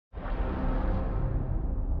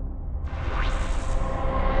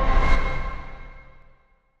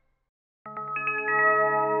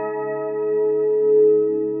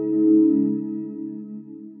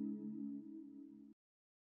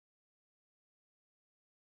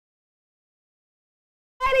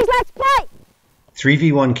let's play!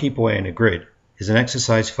 3v1 keep away in a grid is an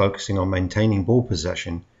exercise focusing on maintaining ball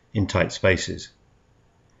possession in tight spaces.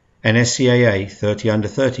 NSCAA 30 under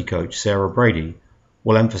 30 coach Sarah Brady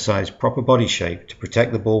will emphasize proper body shape to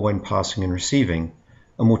protect the ball when passing and receiving,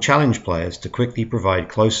 and will challenge players to quickly provide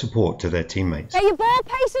close support to their teammates. Okay, your ball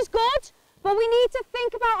pace is good, but we need to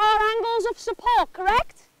think about our angles of support,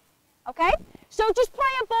 correct? Okay, so just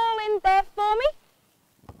play a ball in there for me.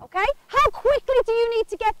 Okay, how quickly do you need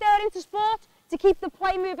to get there into sport to keep the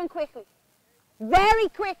play moving quickly? Very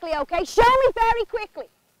quickly, okay? Show me very quickly.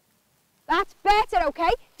 That's better, okay?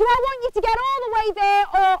 Do I want you to get all the way there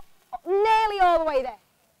or nearly all the way there?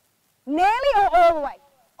 Nearly or all the way?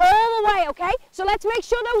 All the way, okay? So let's make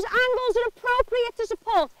sure those angles are appropriate to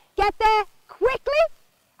support. Get there quickly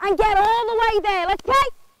and get all the way there. Let's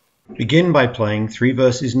play. Begin by playing 3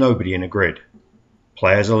 versus nobody in a grid.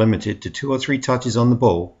 Players are limited to 2 or 3 touches on the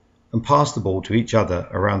ball and pass the ball to each other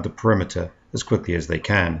around the perimeter as quickly as they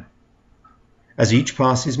can. As each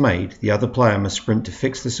pass is made, the other player must sprint to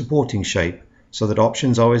fix the supporting shape so that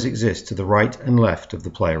options always exist to the right and left of the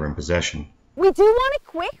player in possession. We do want it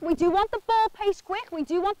quick, we do want the ball pace quick, we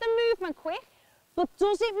do want the movement quick, but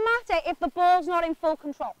does it matter if the ball's not in full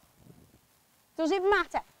control? Does it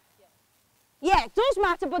matter? Yeah, it does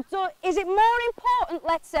matter, but is it more important,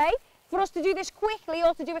 let's say, for us to do this quickly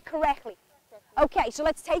or to do it correctly? Okay, so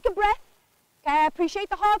let's take a breath. Okay, I appreciate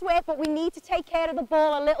the hard work, but we need to take care of the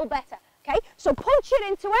ball a little better. Okay, so punch it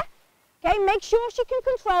into her. Okay, make sure she can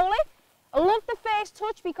control it. I love the first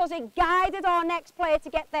touch because it guided our next player to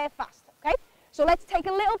get there fast. Okay, so let's take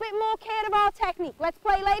a little bit more care of our technique. Let's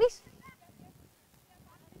play, ladies.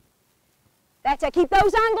 Better. Keep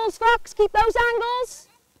those angles, Fox. Keep those angles.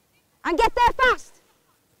 And get there fast.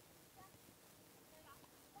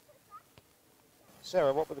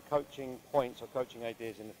 Sarah, what were the coaching points or coaching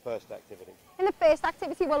ideas in the first activity? In the first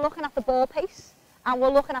activity, we're looking at the ball pace and we're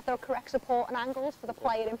looking at the correct support and angles for the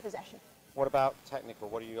player in possession. What about technical?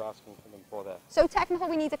 What are you asking for them for there? So technical,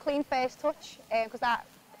 we need a clean first touch because that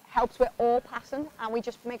helps with all passing, and we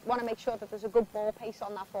just want to make sure that there's a good ball pace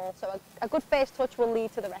on that ball. So a good first touch will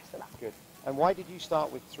lead to the rest of that. Good. And why did you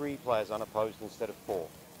start with 3 players unopposed instead of 4?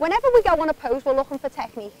 Whenever we go unopposed, we're looking for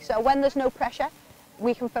technique. So when there's no pressure,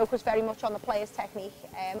 we can focus very much on the player's technique.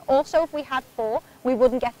 Also, if we had 4, we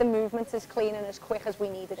wouldn't get the movements as clean and as quick as we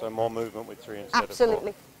needed it. So more movement with 3 instead Absolutely.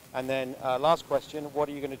 of 4. And then last question, what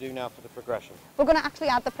are you going to do now for the progression? We're going to actually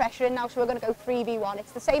add the pressure in now, so we're going to go 3v1.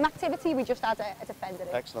 It's the same activity, we just add a defender in.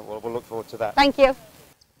 Excellent, well, we'll look forward to that. Thank you.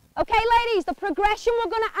 Okay, ladies, the progression, we're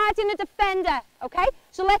going to add in a defender, okay?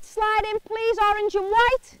 So let's slide in, please, orange and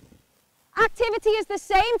white. Activity is the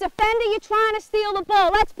same. Defender, you're trying to steal the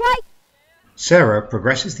ball. Let's play. Sarah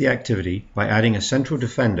progresses the activity by adding a central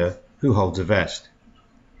defender who holds a vest.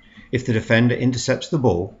 If the defender intercepts the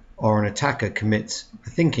ball or an attacker commits a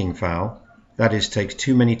thinking foul, that is, takes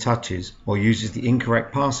too many touches or uses the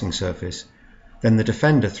incorrect passing surface, then the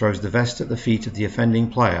defender throws the vest at the feet of the offending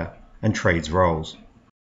player and trades roles.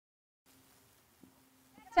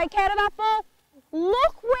 Take care of that ball.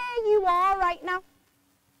 Look where you are right now.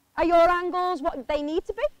 Are your angles what they need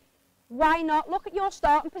to be? Why not? Look at your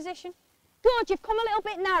starting position. Good, you've come a little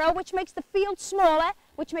bit narrow, which makes the field smaller,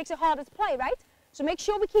 which makes it harder to play, right? So make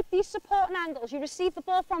sure we keep these supporting angles. You received the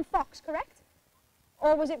ball from Fox, correct?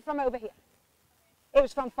 Or was it from over here? It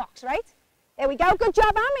was from Fox, right? There we go. Good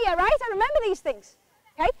job, Amia, right? I remember these things.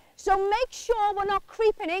 Okay? So make sure we're not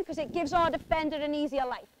creeping in because it gives our defender an easier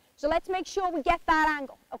life. So let's make sure we get that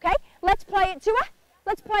angle, okay? Let's play it to her.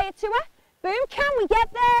 Let's play it to her. Boom, can we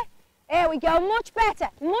get there? There we go, much better,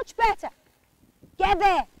 much better. Get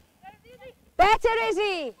there. Better,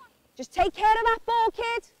 Izzy. Just take care of that ball,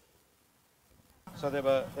 kid. So there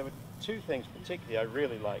were 2 things particularly I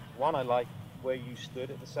really liked. One, I liked where you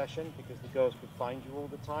stood at the session because the girls could find you all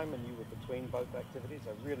the time and you were between both activities.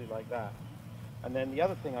 I really liked that. And then the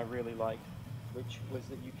other thing I really liked, which was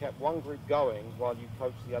that you kept one group going while you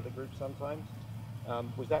coached the other group sometimes.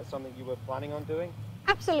 Was that something you were planning on doing?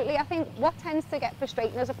 Absolutely. I think what tends to get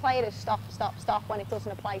frustrating as a player is stop, stop, stop when it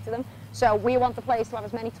doesn't apply to them. So we want the players to have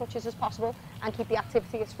as many touches as possible and keep the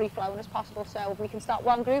activity as free-flowing as possible. So if we can start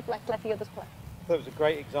one group, let's let the others play. That was a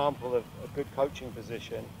great example of a good coaching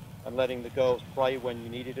position and letting the girls play when you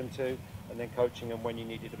needed them to and then coaching them when you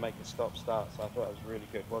needed to make a stop-start. So I thought that was really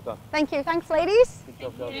good. Well done. Thank you. Thanks, ladies. Good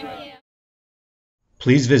job, girls.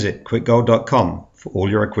 Please visit quickgoal.com for all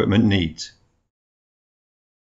your equipment needs.